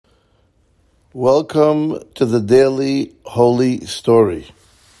Welcome to the Daily Holy Story.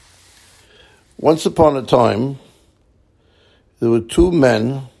 Once upon a time, there were two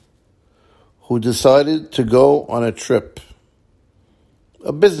men who decided to go on a trip,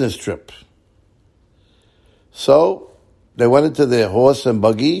 a business trip. So they went into their horse and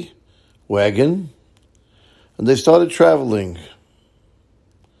buggy wagon, and they started traveling.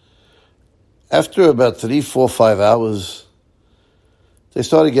 After about 3, 4, 5 hours, they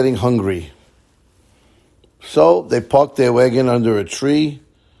started getting hungry. So they parked their wagon under a tree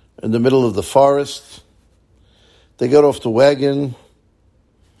in the middle of the forest. They got off the wagon,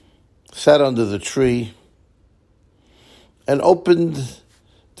 sat under the tree, and opened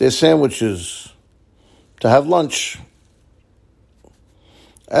their sandwiches to have lunch.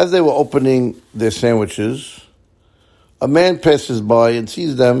 As they were opening their sandwiches, a man passes by and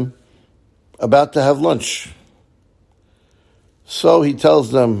sees them about to have lunch. So he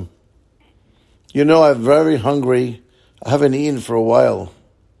tells them, I'm very hungry. I haven't eaten for a while.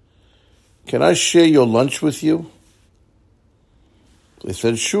 Can I share your lunch with you? They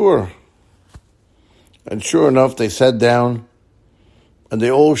said, sure. And sure enough, they sat down and they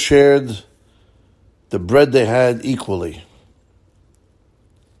all shared the bread they had equally.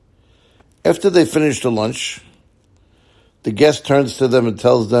 After they finished the lunch, the guest turns to them and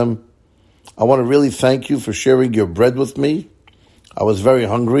tells them, I want to really thank you for sharing your bread with me. I was very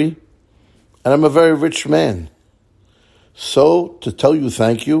hungry. And I'm a very rich man. So, to tell you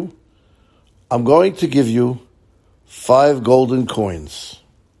thank you, I'm going to give you 5 golden coins.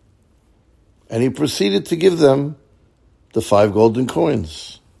 And he proceeded to give them the 5 golden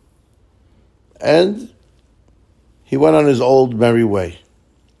coins. And he went on his old merry way.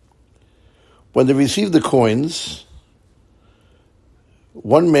 When they received the coins,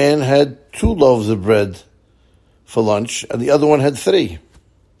 one man had 2 loaves of bread for lunch, and the other one had 3.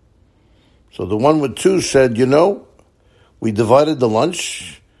 So the one with 2 said, we divided the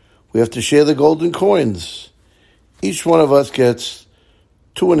lunch. We have to share the golden coins. Each one of us gets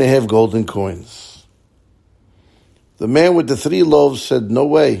 2.5 golden coins. The man with the 3 loaves said, no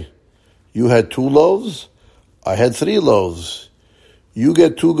way. You had 2 loaves. I had 3 loaves. You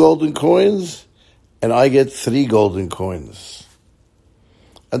get 2 golden coins, and I get 3 golden coins.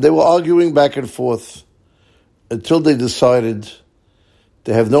 And they were arguing back and forth until they decided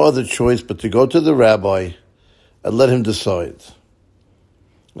they have no other choice but to go to the rabbi and let him decide.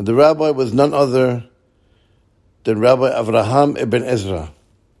 And the rabbi was none other than Rabbi Avraham Ibn Ezra,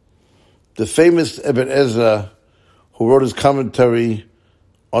 the famous Ibn Ezra who wrote his commentary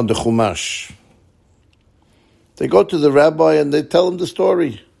on the Chumash. They go to the rabbi and they tell him the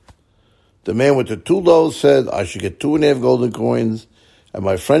story. The man with the 2 loaves said, I should get 2.5 golden coins, and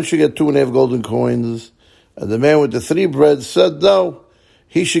my friend should get 2.5 golden coins. And the man with the 3 breads said, no,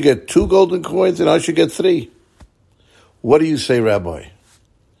 he should get 2 golden coins and I should get 3. What do you say, Rabbi?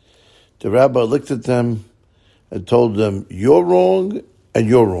 The rabbi looked at them and told them, you're wrong and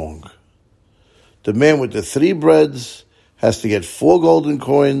you're wrong. The man with the 3 breads has to get 4 golden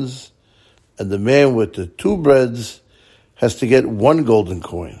coins, and the man with the 2 breads has to get 1 golden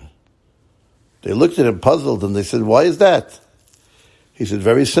coin. They looked at him puzzled and they said, why is that? He said,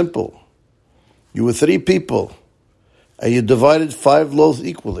 very simple. You were 3 people, and you divided 5 loaves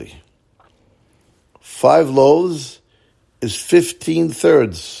equally. 5 loaves is 15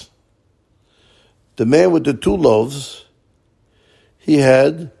 thirds. The man with the 2 loaves, he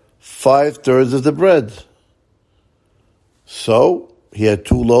had 5 thirds of the bread. So, he had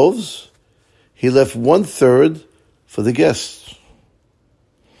 2 loaves. He left 1/3 for the guests.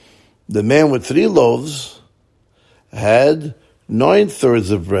 The man with 3 loaves had 9 thirds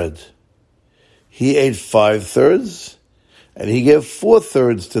of bread. He ate 5 thirds, and he gave 4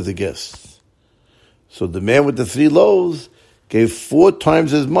 thirds to the guests. So the man with the 3 loaves gave 4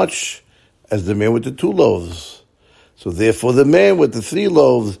 times as much as the man with the 2 loaves. So therefore the man with the 3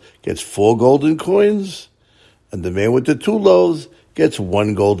 loaves gets 4 golden coins, and the man with the 2 loaves gets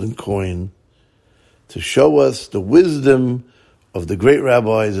 1 golden coin, to show us the wisdom of the great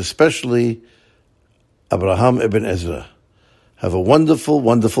rabbis, especially Avraham Ibn Ezra. Have a wonderful,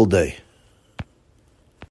 wonderful day.